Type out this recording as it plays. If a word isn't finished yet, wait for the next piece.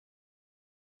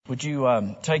Would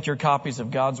you take your copies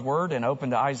of God's Word and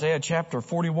open to Isaiah chapter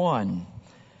 41?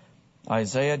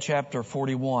 Isaiah chapter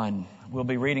 41. We'll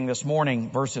be reading this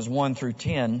morning verses 1 through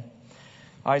 10.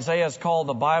 Isaiah is called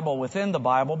the Bible within the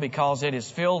Bible because it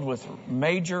is filled with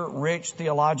major, rich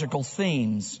theological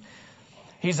themes.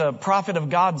 He's a prophet of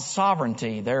God's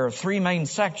sovereignty. There are three main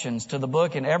sections to the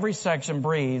book, and every section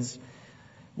breathes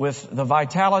with the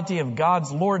vitality of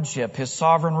God's lordship, His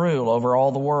sovereign rule over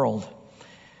all the world.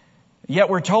 Yet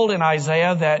we're told in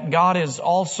Isaiah that God is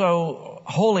also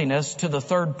holiness to the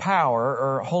third power,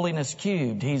 or holiness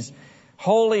cubed. He's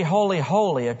holy, holy,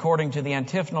 holy, according to the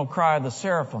antiphonal cry of the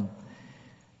seraphim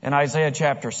in Isaiah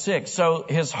chapter 6. So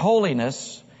His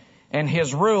holiness and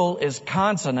His rule is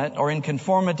consonant or in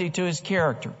conformity to His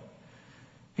character.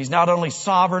 He's not only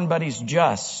sovereign, but He's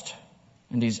just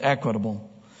and He's equitable.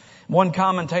 One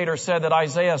commentator said that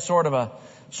Isaiah is sort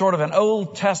of an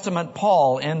Old Testament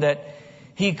Paul, in that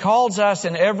he calls us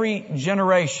in every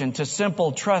generation to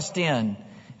simple trust in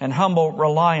and humble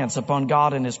reliance upon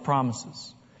God and His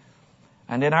promises.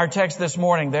 And in our text this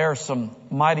morning, there are some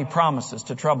mighty promises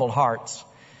to troubled hearts.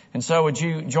 And so would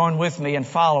you join with me in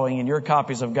following in your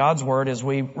copies of God's Word as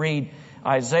we read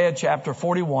Isaiah chapter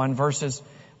 41, verses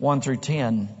 1 through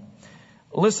 10.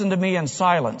 Listen to me in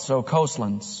silence, O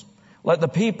coastlands. Let the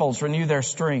peoples renew their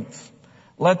strength.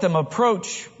 Let them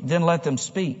approach, then let them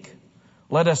speak.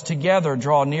 Let us together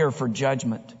draw near for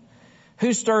judgment.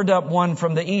 Who stirred up one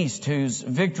from the east, whose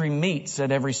victory meets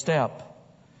at every step?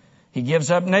 He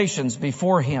gives up nations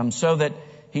before Him, so that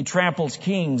He tramples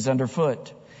kings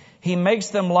underfoot. He makes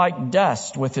them like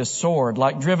dust with His sword,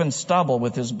 like driven stubble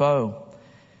with His bow.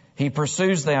 He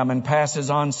pursues them and passes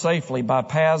on safely by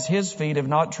paths His feet have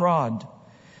not trod.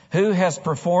 Who has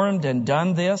performed and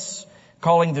done this,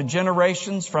 calling the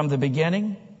generations from the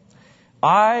beginning?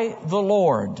 I, the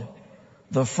Lord,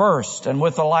 the first and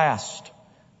with the last,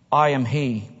 I am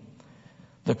He.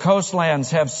 The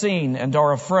coastlands have seen and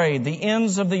are afraid. The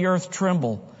ends of the earth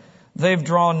tremble. They've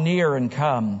drawn near and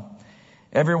come.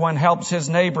 Everyone helps his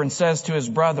neighbor and says to his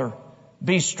brother,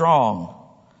 be strong.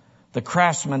 The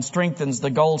craftsman strengthens the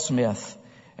goldsmith,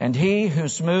 and he who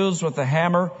smooths with the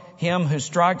hammer, him who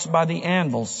strikes by the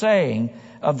anvil, saying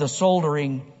of the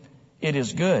soldering, it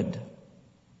is good.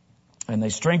 And they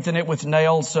strengthen it with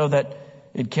nails so that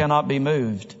it cannot be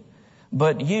moved.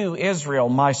 But you, Israel,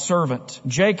 my servant,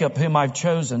 Jacob, whom I've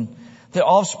chosen, the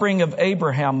offspring of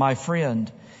Abraham, my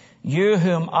friend, you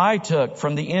whom I took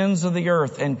from the ends of the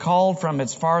earth and called from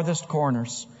its farthest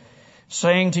corners,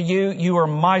 saying to you, you are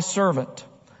my servant.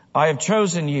 I have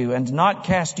chosen you and not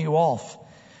cast you off.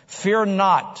 Fear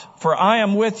not, for I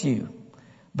am with you.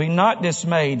 Be not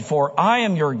dismayed, for I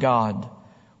am your God.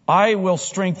 I will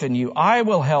strengthen you. I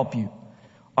will help you.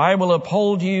 I will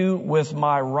uphold you with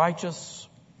my righteous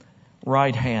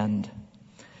right hand.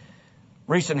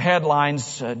 Recent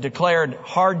headlines declared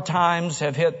hard times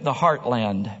have hit the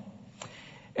heartland.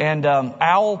 And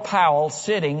Owl Powell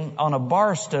sitting on a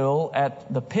bar stool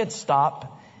at the pit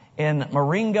stop in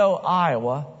Marengo,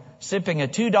 Iowa, sipping a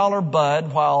 $2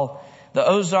 Bud while the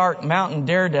Ozark Mountain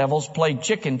Daredevils played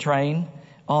Chicken Train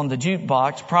on the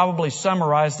jukebox, probably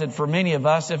summarized it for many of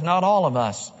us, if not all of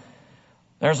us.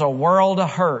 There's a world of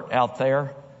hurt out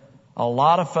there. A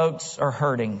lot of folks are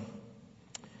hurting.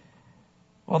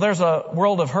 Well, there's a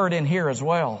world of hurt in here as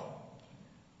well.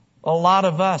 A lot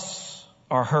of us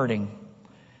are hurting.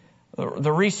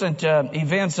 The recent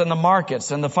events in the markets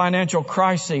and the financial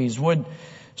crises would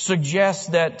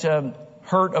suggest that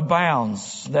hurt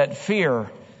abounds, that fear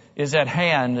is at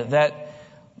hand, that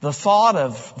the thought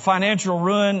of financial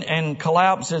ruin and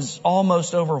collapse is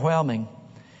almost overwhelming.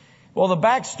 Well, the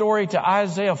backstory to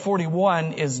Isaiah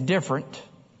 41 is different,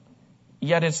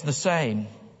 yet it's the same.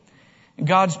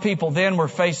 God's people then were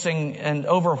facing an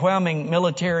overwhelming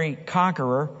military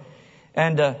conqueror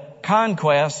and a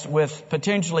conquest with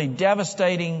potentially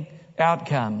devastating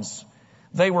outcomes.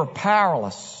 They were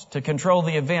powerless to control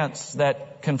the events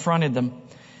that confronted them.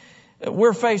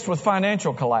 We're faced with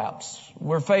financial collapse.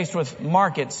 We're faced with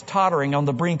markets tottering on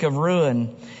the brink of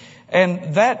ruin.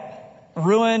 And that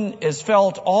ruin is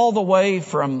felt all the way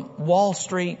from Wall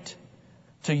Street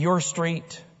to your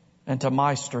street and to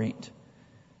my street.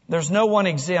 There's no one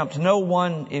exempt, no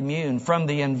one immune, from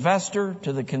the investor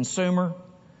to the consumer,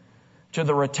 to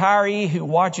the retiree who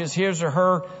watches his or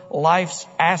her life's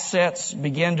assets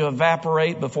begin to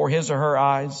evaporate before his or her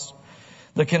eyes.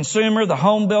 The consumer, the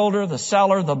home builder, the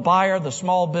seller, the buyer, the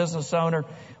small business owner,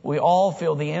 we all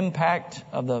feel the impact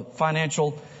of the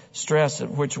financial stress at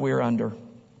which we're under.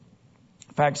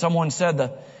 In fact, someone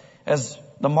said as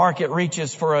the market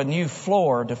reaches for a new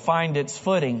floor to find its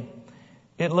footing,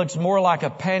 it looks more like a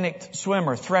panicked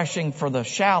swimmer threshing for the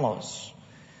shallows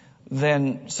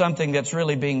than something that's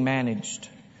really being managed.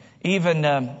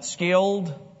 Even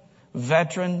skilled,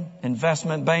 veteran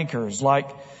investment bankers like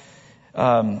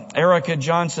Erica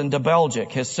Johnson de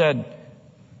Belgic has said,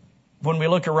 when we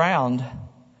look around,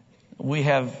 we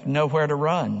have nowhere to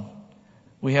run.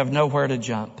 We have nowhere to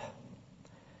jump.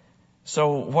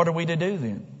 So what are we to do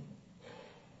then?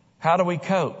 How do we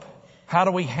cope? How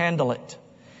do we handle it?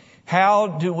 How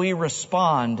do we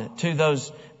respond to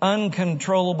those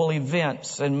uncontrollable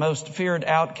events and most feared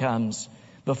outcomes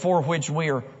before which we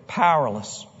are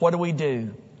powerless? What do we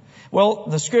do? Well,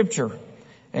 the Scripture,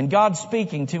 and God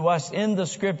speaking to us in the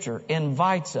Scripture,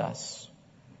 invites us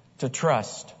to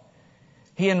trust.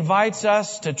 He invites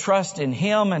us to trust in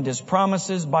Him and His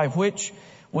promises by which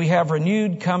we have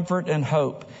renewed comfort and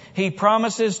hope. He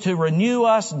promises to renew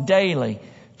us daily,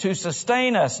 to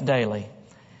sustain us daily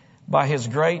by His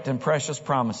great and precious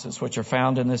promises, which are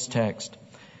found in this text.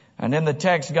 And in the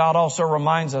text, God also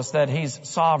reminds us that He's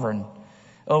sovereign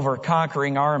over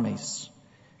conquering armies.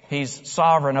 He's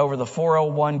sovereign over the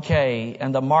 401k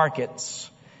and the markets.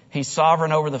 He's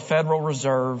sovereign over the Federal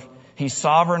Reserve. He's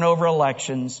sovereign over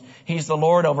elections. He's the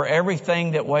Lord over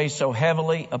everything that weighs so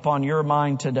heavily upon your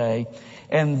mind today.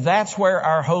 And that's where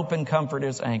our hope and comfort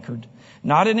is anchored.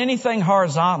 Not in anything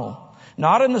horizontal.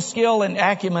 Not in the skill and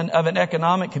acumen of an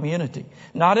economic community.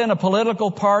 Not in a political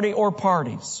party or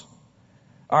parties.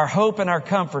 Our hope and our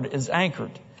comfort is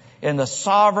anchored in the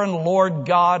sovereign Lord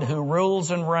God who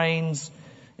rules and reigns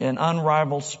in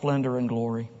unrivaled splendor and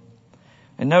glory.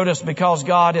 And notice, because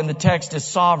God in the text is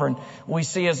sovereign, we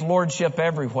see His lordship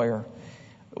everywhere.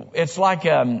 It's like,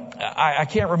 I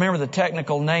can't remember the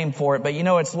technical name for it, but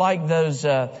it's like those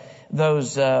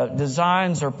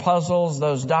designs or puzzles,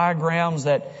 those diagrams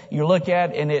that you look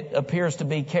at and it appears to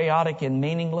be chaotic and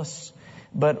meaningless.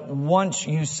 But once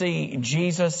you see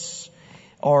Jesus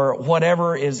or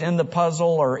whatever is in the puzzle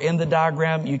or in the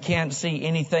diagram, you can't see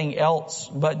anything else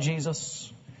but Jesus.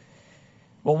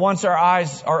 Well, once our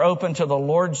eyes are open to the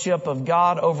lordship of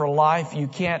God over life, you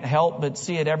can't help but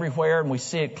see it everywhere, and we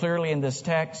see it clearly in this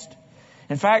text.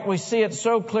 In fact, we see it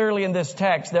so clearly in this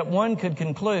text that one could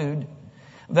conclude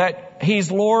that He's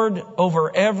Lord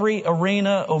over every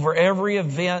arena, over every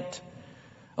event,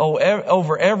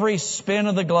 over every spin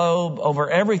of the globe, over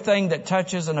everything that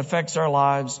touches and affects our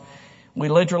lives. We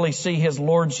literally see His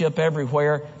lordship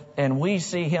everywhere, and we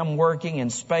see Him working in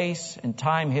space and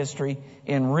time history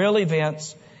in real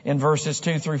events in verses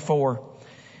 2 through 4.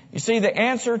 You see, the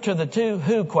answer to the two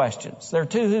who questions. There are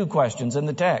two who questions in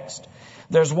the text.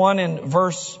 There's one in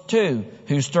verse 2,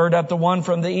 who stirred up the one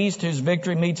from the east, whose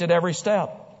victory meets at every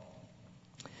step.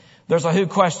 There's a who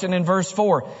question in verse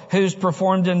 4, who's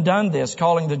performed and done this,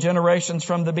 calling the generations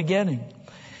from the beginning.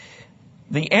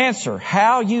 The answer,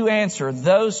 how you answer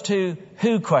those two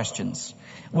who questions,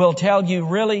 will tell you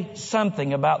really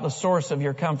something about the source of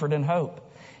your comfort and hope.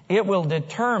 It will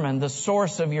determine the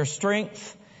source of your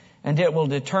strength, and it will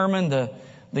determine the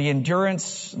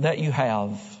endurance that you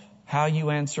have. How you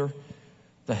answer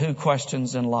the who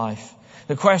questions in life.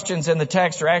 The questions in the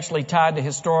text are actually tied to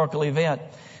historical event.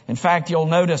 In fact, you'll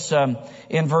notice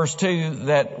in verse 2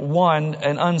 that one,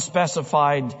 an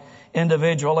unspecified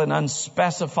individual, an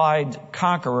unspecified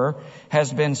conqueror,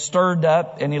 has been stirred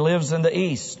up, and he lives in the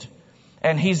east.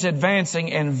 And he's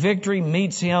advancing, and victory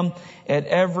meets him at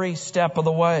every step of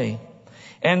the way.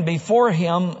 And before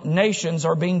him, nations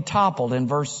are being toppled in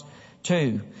verse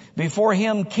 2. Before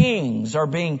him, kings are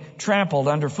being trampled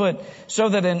underfoot, so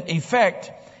that in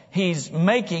effect, he's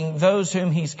making those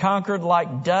whom he's conquered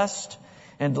like dust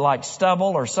and like stubble,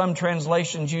 or some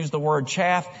translations use the word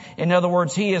chaff. In other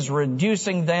words, he is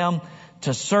reducing them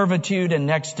to servitude and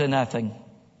next to nothing.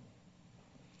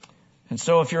 And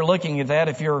so if you're looking at that,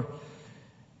 if you're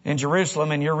in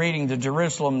Jerusalem and you're reading the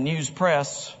Jerusalem News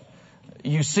Press,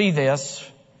 you see this,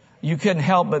 you couldn't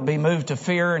help but be moved to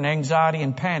fear and anxiety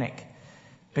and panic,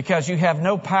 because you have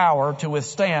no power to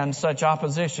withstand such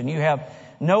opposition. You have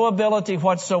no ability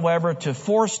whatsoever to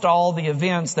forestall the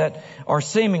events that are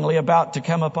seemingly about to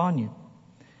come upon you.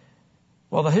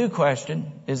 Well, the who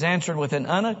question is answered with an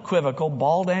unequivocal,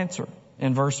 bald answer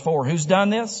in verse 4. Who's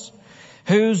done this?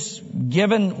 Who's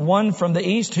given one from the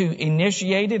east, who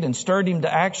initiated and stirred him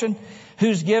to action?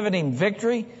 Who's given him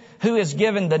victory? Who has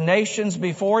given the nations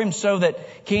before him so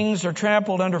that kings are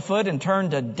trampled underfoot and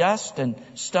turned to dust and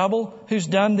stubble? Who's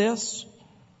done this?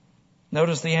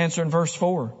 Notice the answer in verse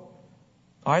 4.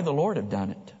 I, the Lord, have done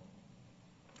it.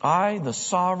 I, the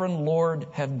sovereign Lord,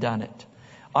 have done it.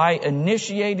 I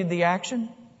initiated the action.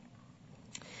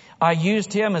 I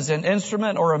used him as an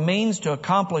instrument or a means to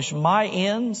accomplish my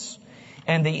ends.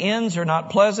 and the ends are not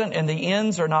pleasant, and the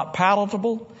ends are not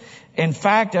palatable. In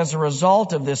fact, as a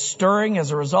result of this stirring,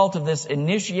 as a result of this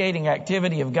initiating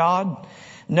activity of God,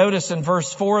 notice in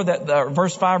verse 5 that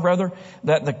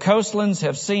the coastlands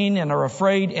have seen and are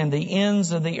afraid, and the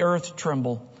ends of the earth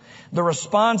tremble. The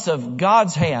response of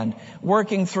God's hand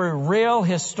working through real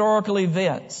historical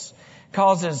events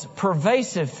causes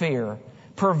pervasive fear,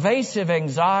 pervasive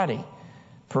anxiety,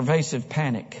 pervasive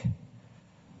panic.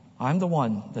 I'm the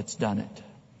one that's done it.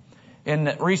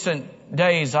 In recent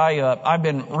days, I've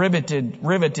been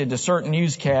riveted to certain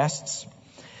newscasts.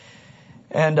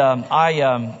 And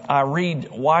I read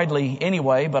widely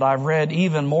anyway, but I've read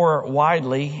even more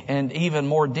widely and even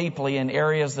more deeply in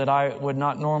areas that I would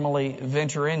not normally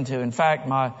venture into. In fact,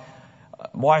 my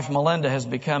wife Melinda has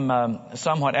become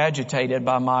somewhat agitated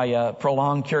by my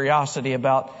prolonged curiosity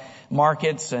about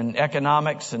markets and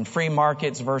economics and free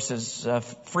markets versus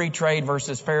free trade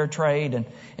versus fair trade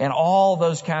and all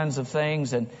those kinds of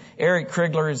things. And Eric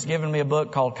Krigler has given me a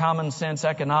book called Common Sense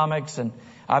Economics, and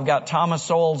I've got Thomas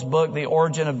Sowell's book, The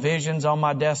Origin of Visions, on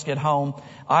my desk at home.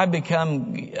 I've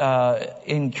become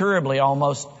incurably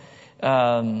almost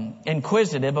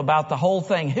inquisitive about the whole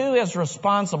thing. Who is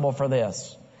responsible for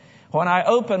this? When I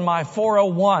open my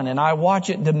 401 and I watch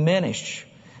it diminish,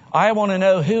 I want to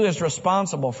know who is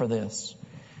responsible for this.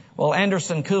 Well,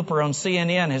 Anderson Cooper on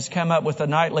CNN has come up with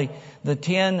the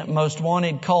 10 most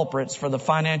wanted culprits for the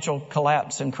financial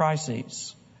collapse and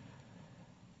crises.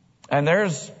 And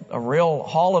there's a real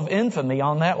hall of infamy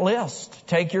on that list.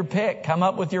 Take your pick. Come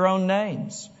up with your own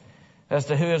names as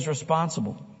to who is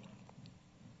responsible.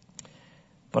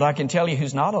 But I can tell you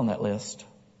who's not on that list.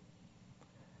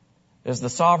 Is the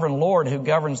sovereign Lord who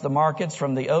governs the markets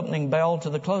from the opening bell to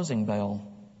the closing bell.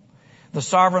 The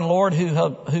sovereign Lord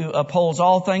who upholds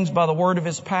all things by the word of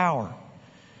his power.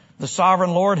 The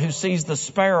sovereign Lord who sees the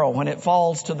sparrow when it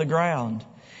falls to the ground.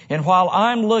 And while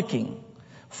I'm looking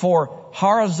for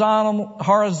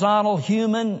horizontal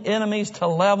human enemies to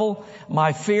level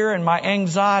my fear and my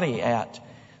anxiety at,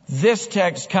 this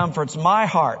text comforts my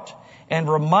heart and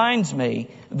reminds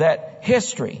me that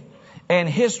history and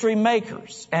history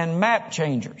makers and map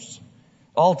changers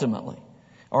ultimately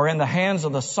are in the hands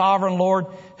of the sovereign Lord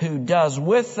who does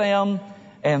with them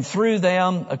and through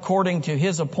them according to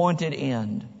his appointed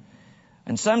end.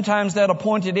 And sometimes that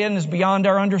appointed end is beyond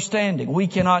our understanding. We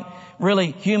cannot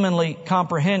really humanly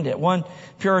comprehend it. One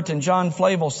Puritan, John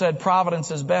Flavel, said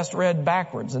providence is best read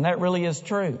backwards, and that really is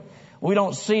true. We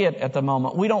don't see it at the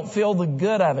moment. We don't feel the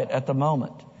good of it at the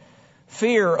moment.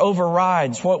 Fear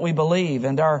overrides what we believe,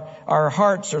 and our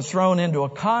hearts are thrown into a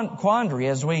quandary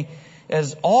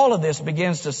as all of this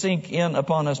begins to sink in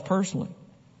upon us personally.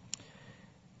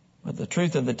 But the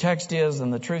truth of the text is,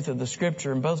 and the truth of the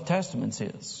Scripture in both Testaments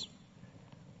is,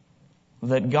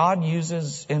 that God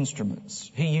uses instruments.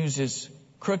 He uses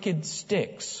crooked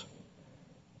sticks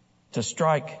to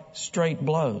strike straight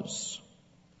blows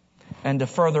and to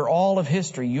further all of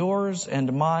history, yours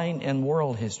and mine and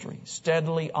world history,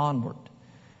 steadily onward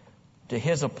to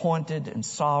his appointed and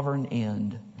sovereign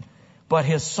end. But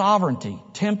his sovereignty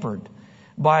tempered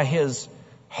by his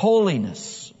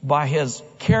holiness, by his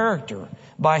character,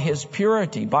 by his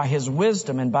purity, by his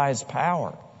wisdom, and by his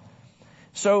power.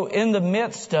 So in the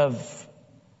midst of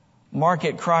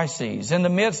market crises, in the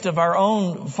midst of our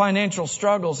own financial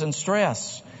struggles and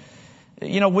stress,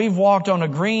 we've walked on a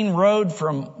green road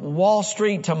from Wall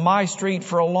Street to my street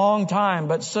for a long time,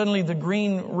 but suddenly the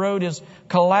green road is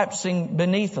collapsing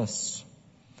beneath us.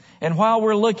 And while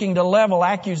we're looking to level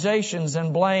accusations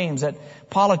and blames at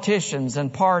politicians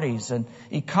and parties and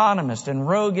economists and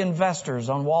rogue investors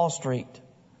on Wall Street,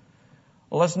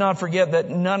 well, let's not forget that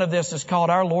none of this has caught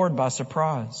our Lord by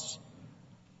surprise.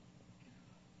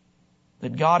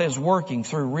 That God is working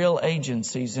through real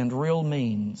agencies and real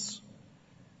means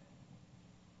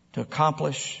to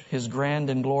accomplish his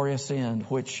grand and glorious end,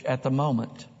 which at the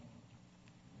moment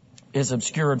is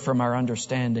obscured from our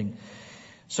understanding.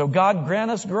 So God, grant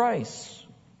us grace.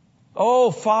 Oh,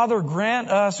 Father, grant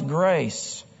us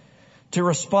grace to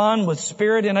respond with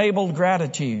Spirit-enabled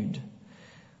gratitude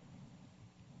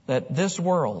that this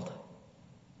world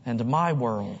and my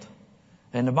world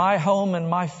and my home and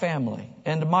my family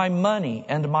and my money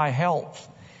and my health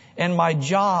and my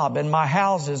job and my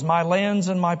houses, my lands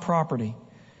and my property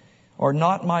are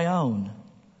not my own.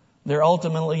 They're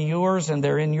ultimately yours, and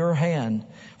they're in your hand.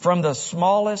 From the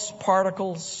smallest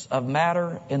particles of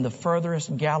matter in the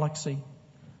furthest galaxy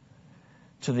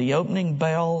to the opening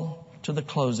bell to the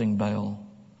closing bell,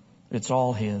 it's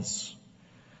all his.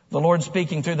 The Lord,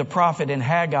 speaking through the prophet in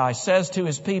Haggai, says to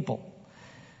his people,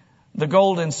 the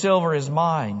gold and silver is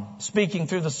mine. Speaking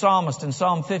through the psalmist in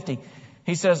Psalm 50,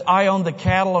 He says, I own the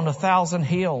cattle on 1,000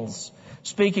 hills.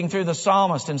 Speaking through the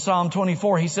psalmist in Psalm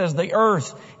 24, he says, the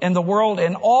earth and the world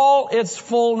and all its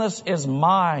fullness is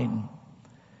mine.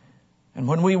 And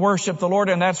when we worship the Lord,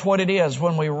 and that's what it is,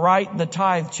 when we write the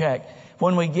tithe check,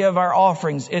 when we give our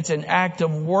offerings, it's an act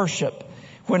of worship.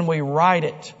 When we write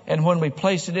it and when we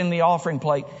place it in the offering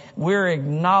plate, we're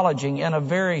acknowledging in a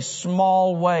very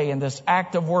small way in this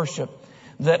act of worship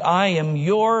that I am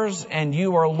yours and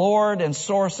you are Lord and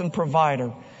source and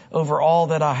provider over all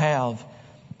that I have.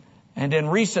 And in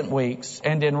recent weeks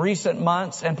and in recent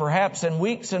months and perhaps in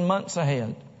weeks and months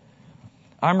ahead,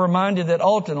 I'm reminded that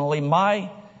ultimately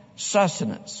my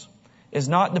sustenance is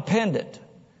not dependent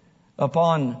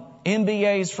upon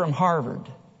MBAs from Harvard.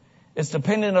 It's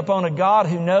dependent upon a God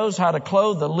who knows how to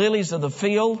clothe the lilies of the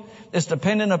field. It's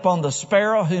dependent upon the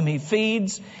sparrow whom He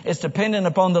feeds. It's dependent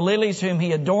upon the lilies whom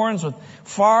He adorns with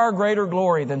far greater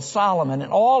glory than Solomon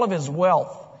and all of his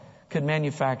wealth could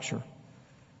manufacture.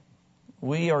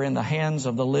 We are in the hands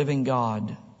of the living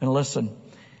God. And listen,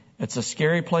 it's a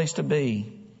scary place to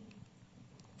be,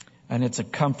 and it's a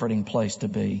comforting place to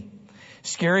be.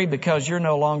 Scary because you're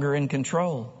no longer in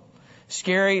control.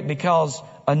 Scary because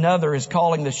another is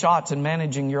calling the shots and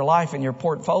managing your life and your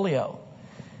portfolio.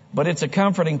 But it's a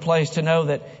comforting place to know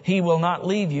that He will not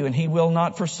leave you and He will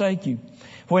not forsake you.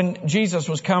 When Jesus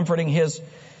was comforting His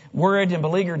worried and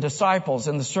beleaguered disciples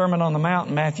in the Sermon on the Mount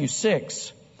in Matthew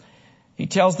 6, He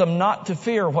tells them not to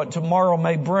fear what tomorrow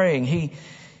may bring. He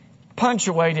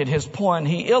punctuated His point.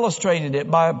 He illustrated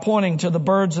it by pointing to the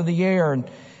birds of the air. And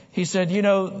He said, you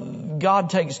know, God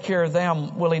takes care of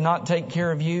them. Will He not take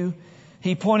care of you?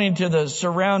 He pointed to the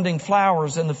surrounding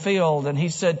flowers in the field and He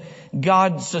said,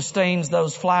 God sustains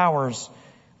those flowers.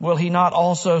 Will He not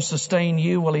also sustain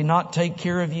you? Will He not take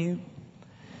care of you?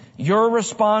 Your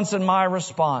response and my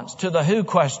response to the who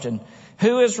question,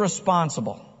 who is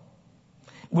responsible,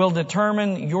 will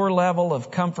determine your level of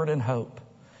comfort and hope.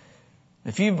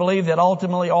 If you believe that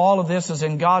ultimately all of this is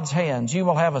in God's hands, you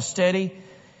will have a steady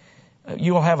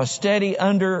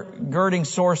undergirding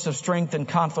source of strength and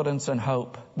confidence and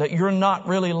hope that you're not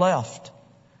really left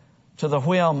to the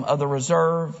whim of the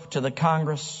reserve, to the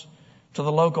Congress, to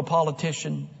the local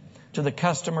politician, to the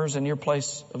customers in your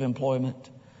place of employment.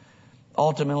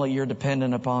 Ultimately, you're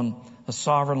dependent upon a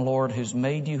sovereign Lord who's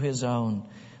made you His own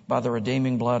by the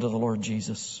redeeming blood of the Lord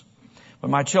Jesus.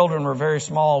 When my children were very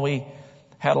small, we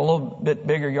had a little bit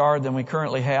bigger yard than we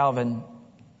currently have, and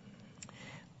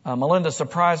Melinda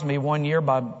surprised me one year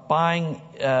by buying,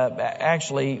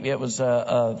 actually it was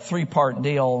a 3-part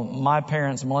deal. My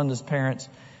parents, Melinda's parents,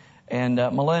 and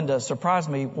Melinda surprised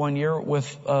me one year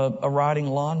with a riding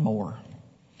lawnmower.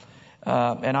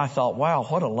 And I thought, wow,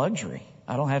 what a luxury.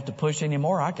 I don't have to push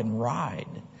anymore. I can ride.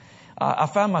 I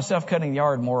found myself cutting the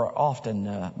yard more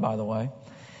often, by the way.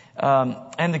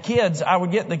 And the kids, I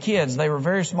would get the kids. They were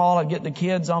very small. I'd get the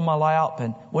kids on my lap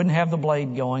and wouldn't have the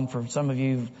blade going. For some of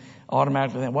you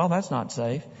automatically think, well, that's not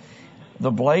safe.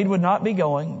 The blade would not be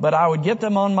going, but I would get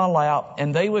them on my lap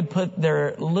and they would put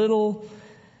their little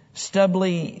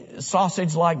stubbly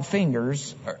sausage-like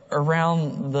fingers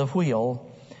around the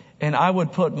wheel, and I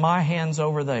would put my hands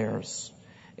over theirs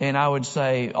and I would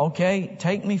say, okay,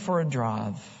 take me for a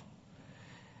drive.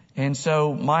 And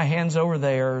so my hands over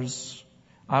theirs,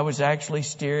 I was actually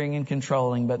steering and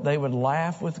controlling, but they would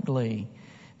laugh with glee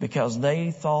because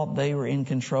they thought they were in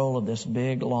control of this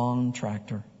big, long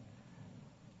tractor.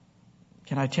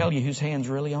 Can I tell you whose hand's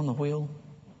really on the wheel?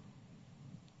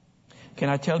 Can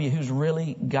I tell you who's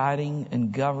really guiding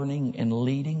and governing and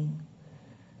leading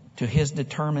to His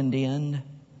determined end,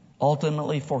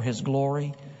 ultimately for His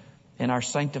glory and our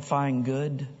sanctifying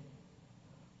good?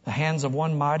 The hands of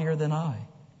one mightier than I.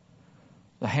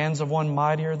 The hands of one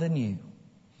mightier than you.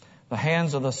 The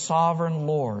hands of the sovereign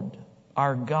Lord,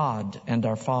 our God and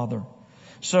our Father.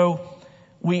 So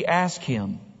we ask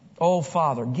Him, oh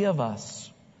Father, give us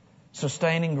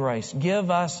sustaining grace. Give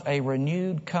us a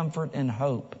renewed comfort and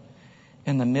hope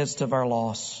in the midst of our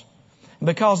loss.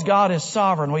 Because God is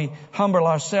sovereign, we humble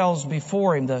ourselves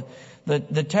before Him.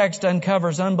 The text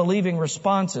uncovers unbelieving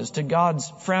responses to God's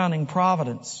frowning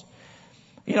providence.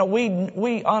 You know,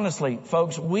 we honestly,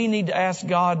 folks, we need to ask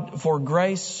God for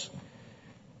grace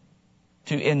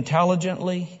to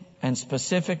intelligently and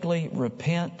specifically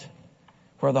repent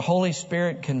where the Holy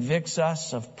Spirit convicts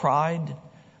us of pride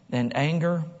and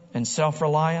anger and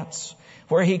self-reliance,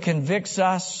 where He convicts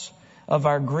us of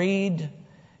our greed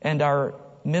and our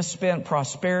misspent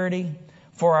prosperity,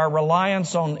 for our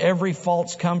reliance on every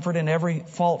false comfort and every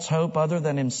false hope other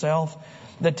than Himself.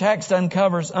 The text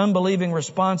uncovers unbelieving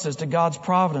responses to God's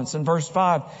providence. In verse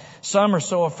 5, some are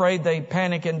so afraid they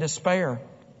panic in despair.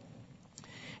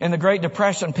 In the Great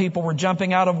Depression, people were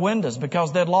jumping out of windows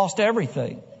because they'd lost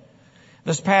everything.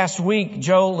 This past week,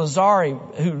 Joe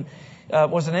Lazari, who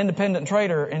was an independent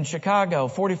trader in Chicago,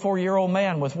 44-year-old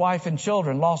man with wife and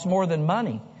children, lost more than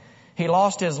money. He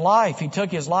lost his life. He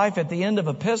took his life at the end of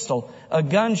a pistol, a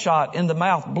gunshot in the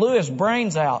mouth, blew his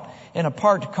brains out in a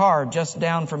parked car just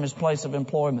down from his place of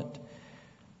employment.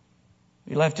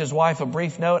 He left his wife a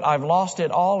brief note, "I've lost it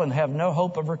all and have no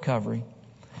hope of recovery."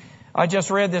 I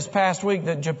just read this past week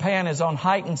that Japan is on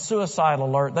heightened suicide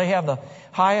alert. They have the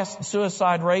highest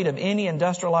suicide rate of any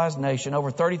industrialized nation. Over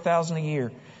 30,000 a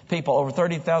year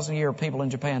people in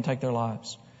Japan take their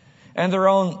lives. And they're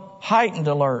on heightened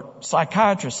alert.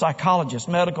 Psychiatrists, psychologists,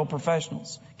 medical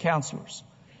professionals, counselors.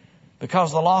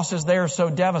 Because the losses there are so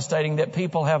devastating that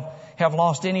people have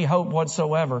lost any hope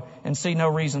whatsoever and see no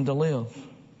reason to live.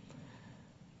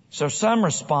 So some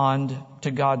respond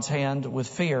to God's hand with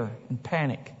fear and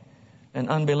panic and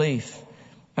unbelief.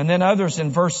 And then others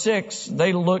in verse 6,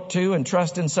 they look to and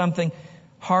trust in something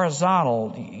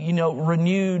horizontal,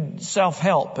 renewed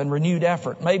self-help and renewed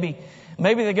effort. Maybe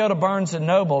they go to Barnes &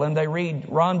 Noble and they read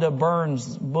Rhonda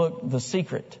Byrne's book, The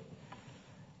Secret.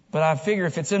 But I figure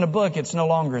if it's in a book, it's no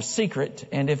longer a secret.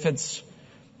 And if it's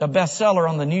a bestseller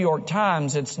on the New York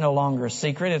Times, it's no longer a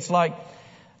secret. It's like,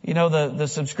 the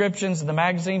subscriptions, the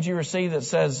magazines you receive that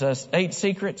says 8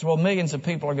 secrets. Well, millions of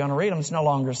people are going to read them. It's no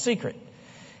longer a secret.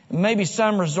 Maybe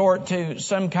some resort to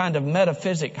some kind of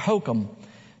metaphysic hokum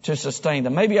to sustain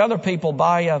them. Maybe other people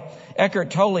buy Eckhart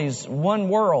Tolle's One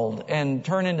World and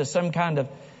turn into some kind of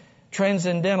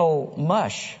transcendental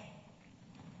mush.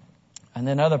 And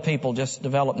then other people just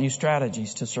develop new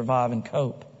strategies to survive and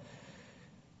cope.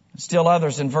 Still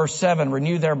others in verse 7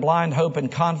 renew their blind hope and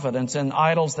confidence in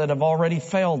idols that have already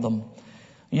failed them.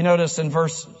 You notice in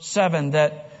verse 7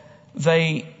 that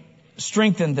they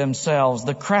strengthen themselves.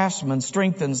 The craftsman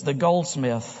strengthens the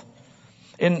goldsmith.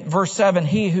 In verse 7,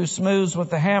 he who smooths with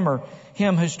the hammer,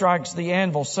 him who strikes the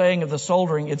anvil, saying of the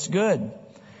soldering, "It's good."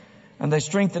 And they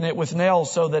strengthen it with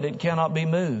nails so that it cannot be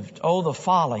moved. Oh, the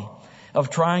folly of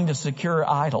trying to secure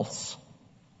idols.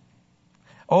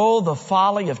 Oh, the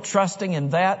folly of trusting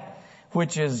in that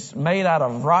which is made out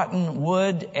of rotten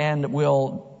wood and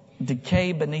will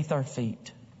decay beneath our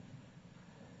feet.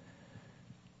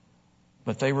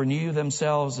 But they renew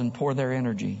themselves and pour their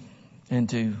energy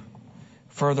into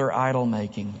further idol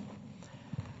making.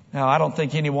 Now, I don't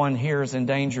think anyone here is in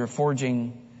danger of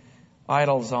forging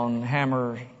idols on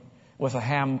with a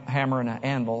hammer and an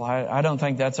anvil. I don't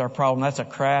think that's our problem. That's a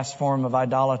crass form of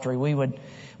idolatry.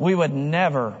 We would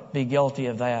never be guilty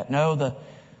of that. No, the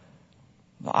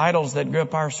idols that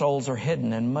grip our souls are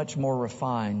hidden and much more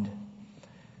refined.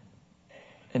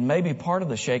 And maybe part of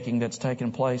the shaking that's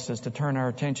taken place is to turn our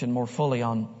attention more fully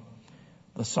on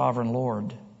the sovereign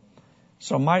Lord.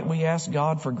 So might we ask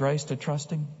God for grace to trust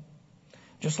Him?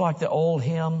 Just like the old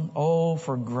hymn, "Oh,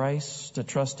 for grace to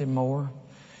trust Him more."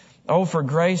 Oh, for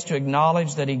grace to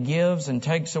acknowledge that He gives and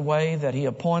takes away, that He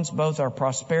appoints both our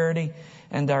prosperity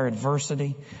and our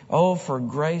adversity. Oh, for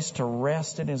grace to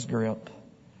rest in His grip.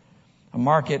 A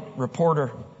market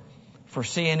reporter for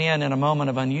CNN, in a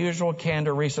moment of unusual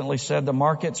candor, recently said the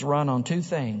markets run on 2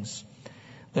 things.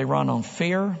 They run on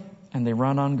fear and they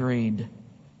run on greed.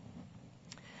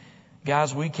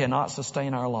 Guys, we cannot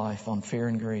sustain our life on fear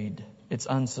and greed. It's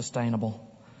unsustainable.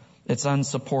 It's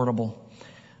unsupportable.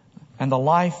 And the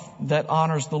life that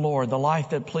honors the Lord, the life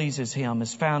that pleases Him,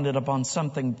 is founded upon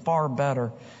something far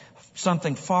better,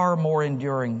 something far more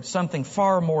enduring, something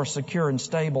far more secure and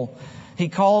stable. He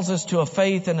calls us to a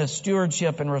faith and a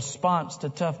stewardship in response to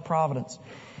tough providence.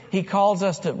 He calls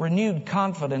us to renewed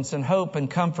confidence and hope and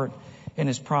comfort in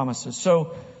His promises.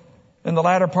 So, in the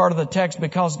latter part of the text,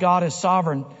 because God is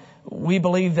sovereign, we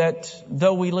believe that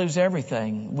though we lose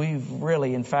everything, we've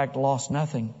really, in fact, lost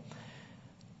nothing.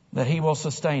 That He will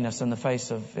sustain us in the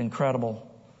face of incredible,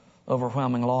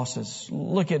 overwhelming losses.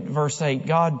 Look at verse 8.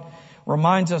 God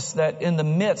reminds us that in the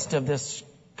midst of this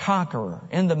conqueror,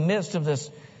 in the midst of this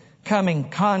coming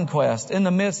conquest, in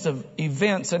the midst of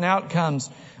events and outcomes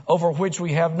over which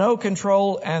we have no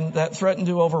control and that threaten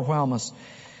to overwhelm us,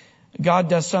 God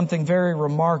does something very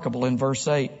remarkable in verse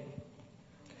 8.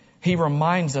 He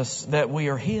reminds us that we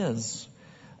are His,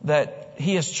 that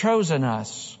He has chosen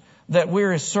us, that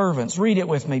we're His servants. Read it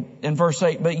with me in verse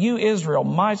 8. "But you, Israel,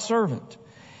 my servant,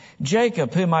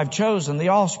 Jacob, whom I've chosen, the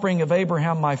offspring of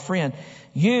Abraham, my friend,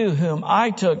 you whom I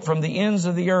took from the ends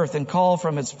of the earth and called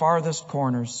from its farthest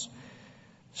corners,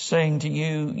 saying to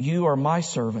you, you are my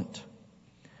servant.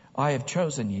 I have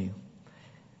chosen you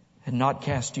and not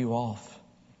cast you off."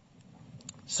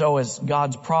 So as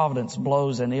God's providence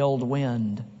blows an ill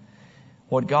wind,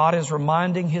 What God is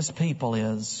reminding His people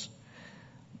is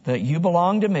that you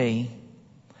belong to me.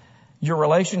 Your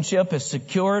relationship is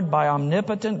secured by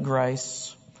omnipotent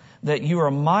grace, that you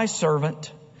are my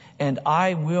servant, and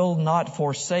I will not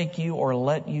forsake you or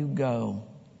let you go.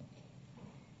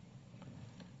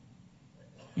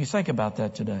 You think about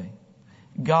that today.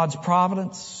 God's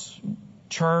providence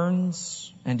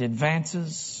churns and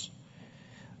advances,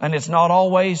 and it's not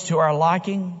always to our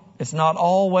liking. It's not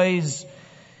always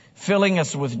filling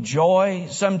us with joy.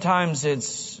 Sometimes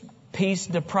it's peace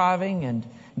depriving and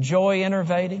joy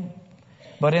enervating.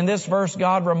 But in this verse,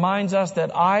 God reminds us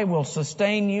that I will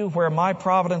sustain you where my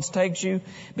providence takes you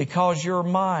because you're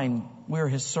mine. We're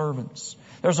His servants.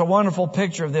 There's a wonderful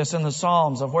picture of this in the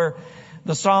Psalms, of where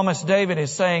the psalmist David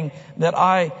is saying that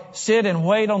I sit and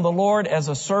wait on the Lord as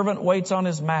a servant waits on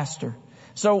his master.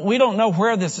 So we don't know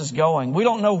where this is going. We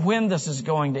don't know when this is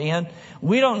going to end.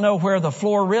 We don't know where the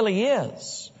floor really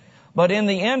is. But in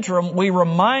the interim, we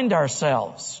remind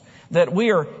ourselves that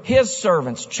we are His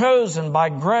servants, chosen by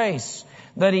grace,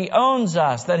 that He owns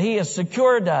us, that He has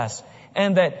secured us,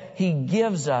 and that He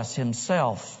gives us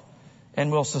Himself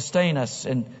and will sustain us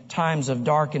in times of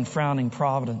dark and frowning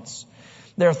providence.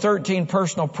 There are 13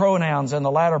 personal pronouns in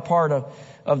the latter part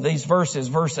of these verses,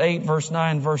 verse 8, verse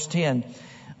 9, verse 10.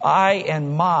 I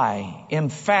and my,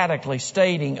 emphatically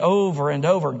stating over and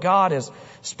over, God is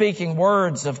speaking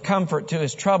words of comfort to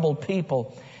His troubled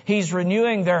people. He's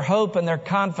renewing their hope and their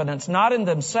confidence, not in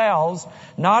themselves,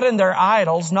 not in their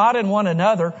idols, not in one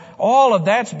another. All of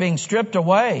that's being stripped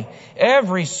away.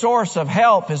 Every source of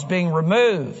help is being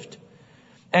removed.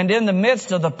 And in the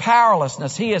midst of the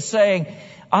powerlessness, He is saying,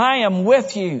 I am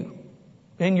with you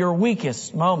in your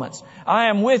weakest moments. I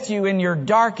am with you in your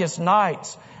darkest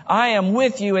nights. I am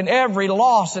with you in every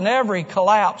loss and every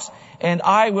collapse, and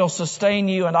I will sustain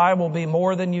you, and I will be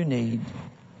more than you need.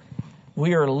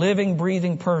 We are living,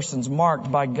 breathing persons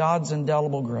marked by God's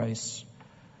indelible grace.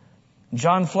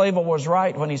 John Flavel was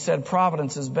right when he said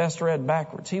providence is best read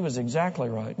backwards. He was exactly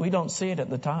right. We don't see it at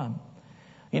the time.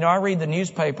 You know, I read the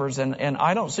newspapers and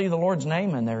I don't see the Lord's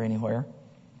name in there anywhere.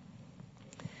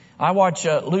 I watch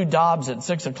Lou Dobbs at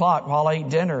 6 o'clock while I eat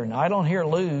dinner, and I don't hear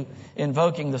Lou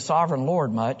invoking the sovereign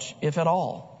Lord much, if at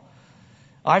all.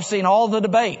 I've seen all the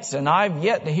debates, and I've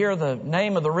yet to hear the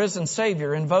name of the risen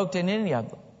Savior invoked in any of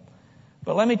them.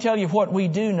 But let me tell you what we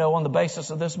do know on the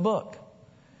basis of this book.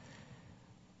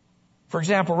 For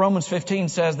example, Romans 15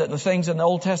 says that the things in the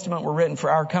Old Testament were written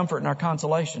for our comfort and our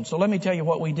consolation. So let me tell you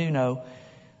what we do know,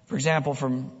 for example,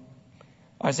 from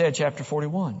Isaiah chapter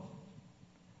 41.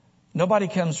 Nobody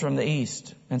comes from the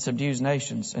east and subdues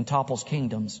nations and topples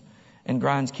kingdoms and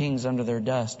grinds kings under their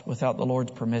dust without the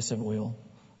Lord's permissive will.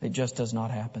 It just does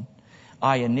not happen.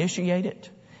 I initiate it,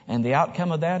 and the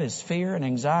outcome of that is fear and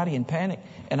anxiety and panic,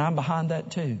 and I'm behind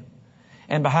that too.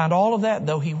 And behind all of that,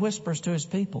 though, He whispers to His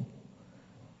people,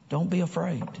 don't be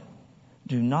afraid.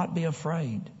 Do not be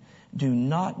afraid. Do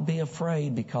not be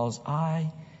afraid, because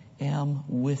I am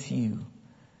with you,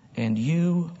 and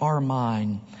you are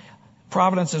mine.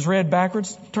 Providence is read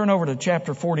backwards. Turn over to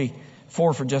chapter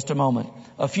 44 for just a moment.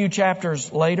 A few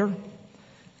chapters later,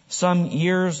 some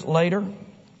years later,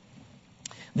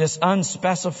 this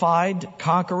unspecified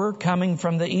conqueror coming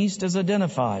from the east is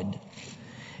identified.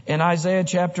 In Isaiah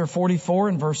chapter 44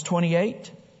 and verse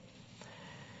 28,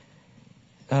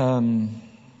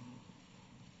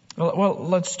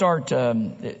 let's start at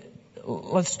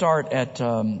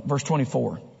verse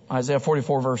 24. Isaiah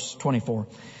 44 verse 24.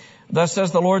 Thus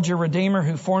says the Lord your Redeemer,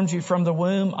 who formed you from the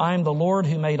womb. I am the Lord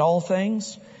who made all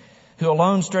things, who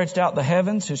alone stretched out the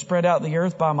heavens, who spread out the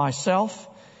earth by myself,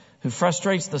 who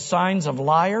frustrates the signs of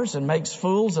liars and makes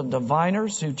fools of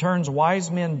diviners, who turns wise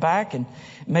men back and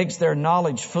makes their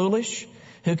knowledge foolish,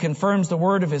 who confirms the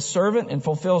word of His servant and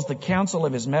fulfills the counsel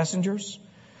of His messengers,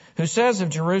 who says of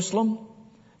Jerusalem,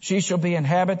 she shall be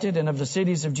inhabited, and of the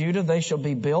cities of Judah they shall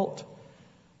be built,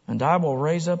 and I will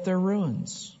raise up their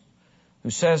ruins, who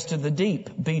says to the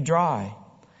deep, be dry,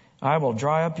 I will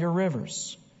dry up your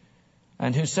rivers,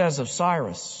 and who says of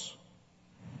Cyrus,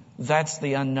 that's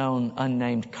the unknown,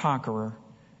 unnamed conqueror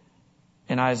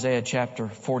in Isaiah chapter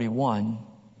 41,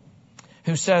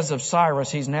 who says of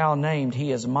Cyrus, he's now named,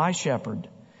 he is my shepherd,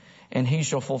 and he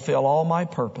shall fulfill all my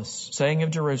purpose, saying of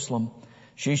Jerusalem,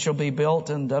 she shall be built,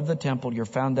 and of the temple your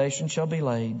foundation shall be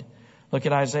laid. Look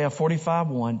at Isaiah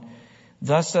 45:1.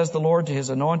 Thus says the Lord to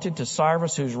His anointed, to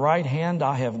Cyrus, whose right hand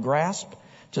I have grasped,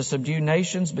 to subdue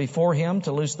nations before him,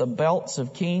 to loose the belts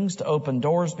of kings, to open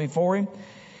doors before him.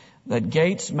 that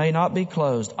gates may not be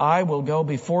closed. I will go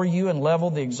before you and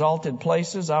level the exalted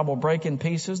places. I will break in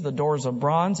pieces the doors of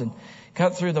bronze and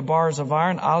cut through the bars of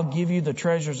iron. I'll give you the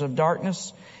treasures of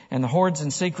darkness and the hoards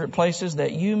in secret places,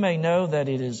 that you may know that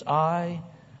it is I,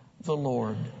 the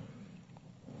Lord.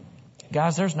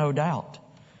 Guys, there's no doubt.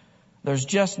 There's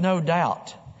just no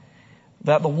doubt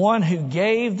that the one who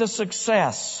gave the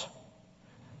success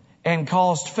and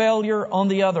caused failure on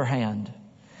the other hand,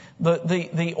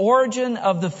 the origin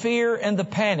of the fear and the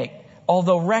panic,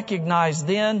 although recognized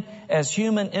then as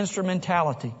human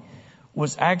instrumentality,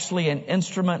 was actually an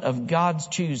instrument of God's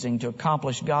choosing to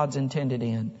accomplish God's intended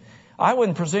end. I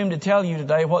wouldn't presume to tell you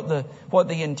today what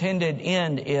the intended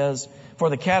end is for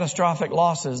the catastrophic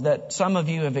losses that some of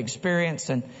you have experienced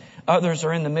and others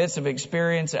are in the midst of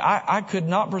experiencing. I could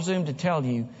not presume to tell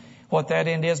you what that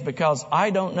end is, because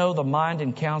I don't know the mind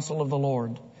and counsel of the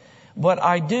Lord. But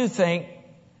I do think,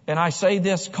 and I say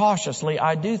this cautiously,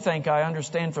 I do think I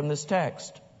understand from this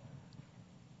text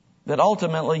that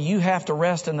ultimately you have to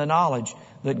rest in the knowledge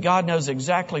that God knows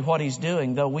exactly what He's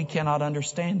doing, though we cannot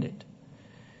understand it.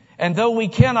 And though we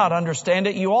cannot understand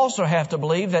it, you also have to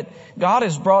believe that God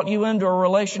has brought you into a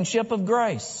relationship of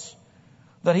grace,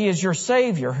 that He is your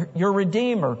Savior, your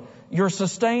Redeemer, your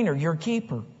Sustainer, your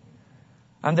Keeper,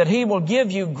 and that He will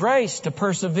give you grace to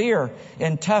persevere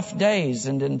in tough days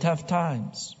and in tough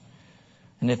times.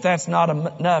 And if that's not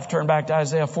enough, turn back to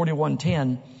Isaiah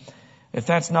 41:10. If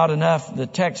that's not enough, the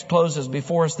text closes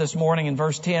before us this morning in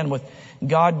verse 10 with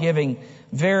God giving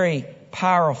very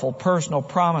powerful personal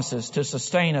promises to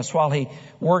sustain us while He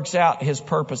works out His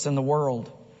purpose in the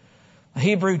world. The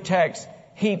Hebrew text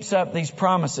heaps up these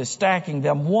promises, stacking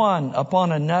them one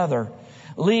upon another,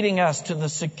 leading us to the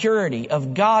security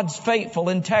of God's faithful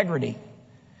integrity.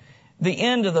 The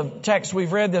end of the text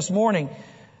we've read this morning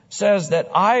says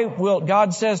that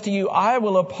God says to you, I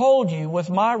will uphold you with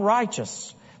my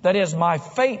righteous, that is my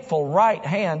faithful right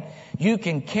hand. You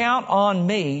can count on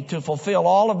me to fulfill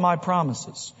all of my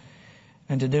promises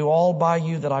and to do all by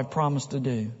you that I've promised to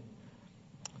do.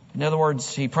 In other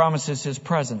words, He promises His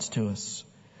presence to us,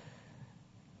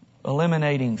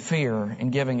 eliminating fear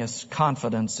and giving us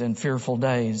confidence in fearful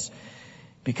days,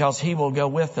 because He will go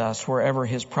with us wherever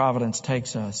His providence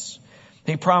takes us.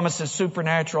 He promises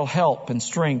supernatural help and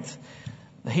strength.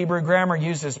 The Hebrew grammar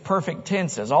uses perfect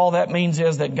tenses. All that means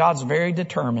is that God's very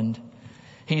determined.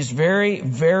 He's very,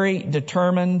 very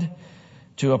determined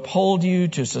to uphold you,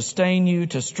 to sustain you,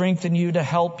 to strengthen you, to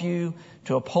help you,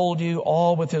 to uphold you,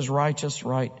 all with His righteous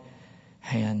right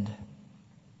hand.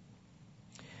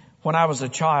 When I was a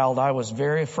child, I was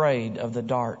very afraid of the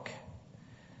dark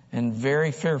and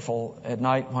very fearful at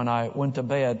night when I went to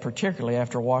bed, particularly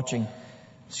after watching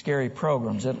scary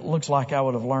programs. It looks like I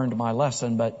would have learned my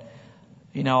lesson, but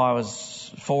I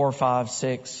was 4, 5,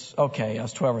 6. Okay, I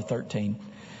was 12 or 13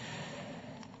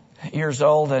 years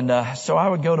old, and so I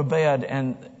would go to bed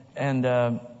and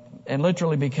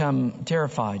literally become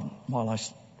terrified while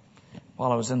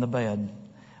I was in the bed.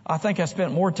 I think I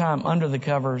spent more time under the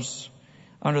covers,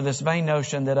 under this vain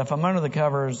notion that if I'm under the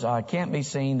covers, I can't be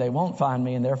seen, they won't find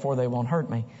me, and therefore they won't hurt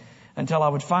me, until I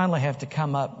would finally have to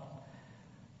come up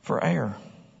for air.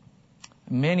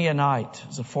 Many a night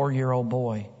as a 4-year-old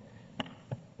boy,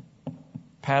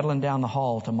 paddling down the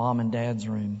hall to Mom and Dad's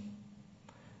room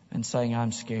and saying,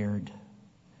 I'm scared.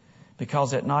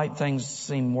 Because at night things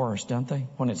seem worse, don't they?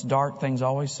 When it's dark, things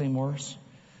always seem worse.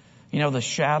 The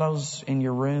shadows in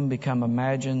your room become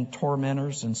imagined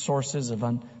tormentors and sources of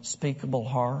unspeakable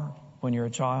horror when you're a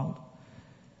child.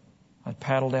 I'd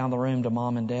paddle down the room to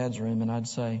Mom and Dad's room and I'd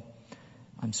say,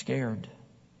 I'm scared.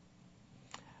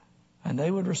 And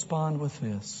they would respond with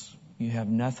this, you have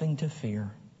nothing to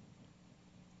fear.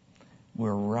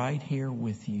 We're right here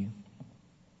with you.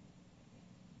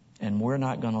 And we're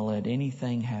not going to let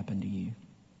anything happen to you.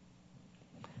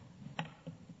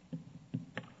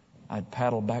 I'd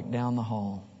paddle back down the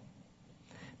hall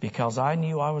because I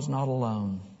knew I was not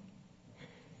alone.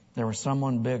 There was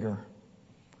someone bigger,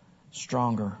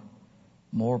 stronger,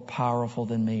 more powerful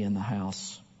than me in the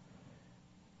house.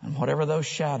 And whatever those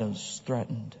shadows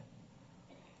threatened,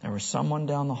 there was someone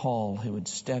down the hall who would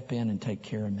step in and take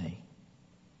care of me.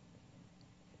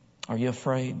 Are you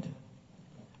afraid? Are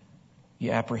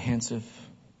you apprehensive?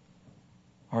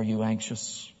 Are you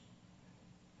anxious?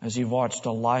 As you've watched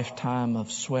a lifetime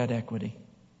of sweat equity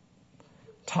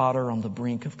totter on the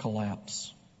brink of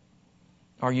collapse.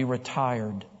 Are you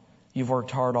retired? You've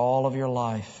worked hard all of your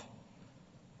life.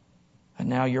 And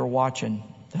now you're watching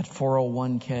that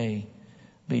 401k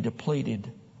be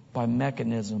depleted by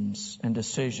mechanisms and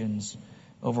decisions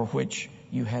over which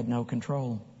you had no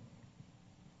control.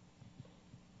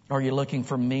 Are you looking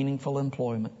for meaningful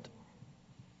employment?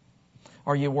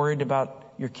 Are you worried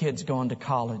about your kids going to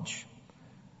college?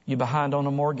 You behind on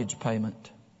a mortgage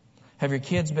payment? Have your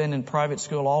kids been in private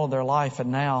school all of their life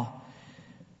and now,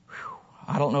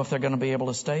 I don't know if they're going to be able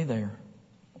to stay there.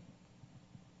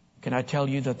 Can I tell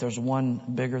you that there's one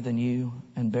bigger than you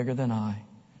and bigger than I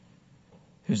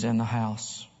who's in the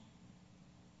house?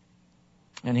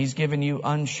 And He's given you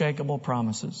unshakable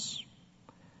promises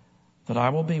that I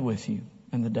will be with you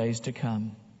in the days to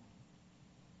come.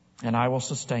 And I will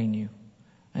sustain you,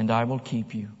 and I will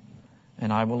keep you,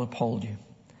 and I will uphold you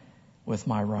with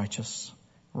my righteous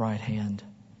right hand.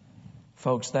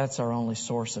 Folks, that's our only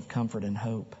source of comfort and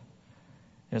hope,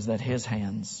 is that His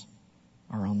hands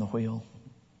are on the wheel.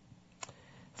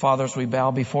 Father, as we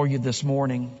bow before you this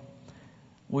morning,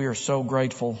 we are so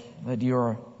grateful that you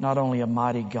are not only a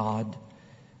mighty God,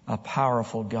 a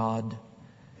powerful God,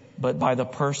 but by the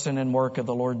person and work of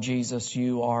the Lord Jesus,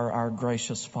 you are our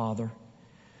gracious Father.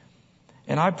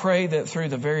 And I pray that through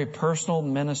the very personal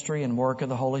ministry and work of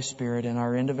the Holy Spirit in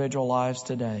our individual lives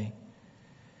today,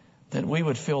 that we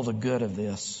would feel the good of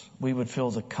this. We would feel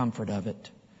the comfort of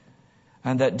it.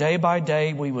 And that day by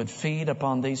day we would feed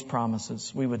upon these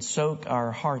promises. We would soak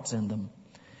our hearts in them.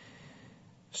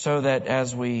 So that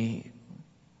as we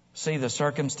see the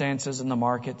circumstances in the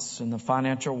markets and the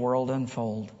financial world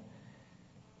unfold,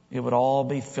 it would all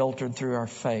be filtered through our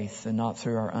faith and not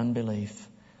through our unbelief.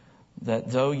 That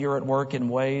though you're at work in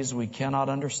ways we cannot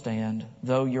understand,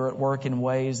 though you're at work in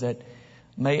ways that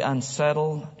may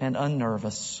unsettle and unnerve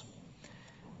us,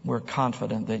 we're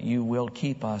confident that you will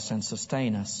keep us and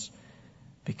sustain us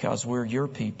because we're your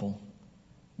people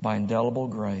by indelible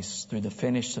grace through the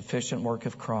finished sufficient work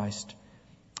of Christ,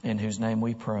 in whose name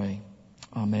we pray.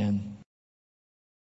 Amen.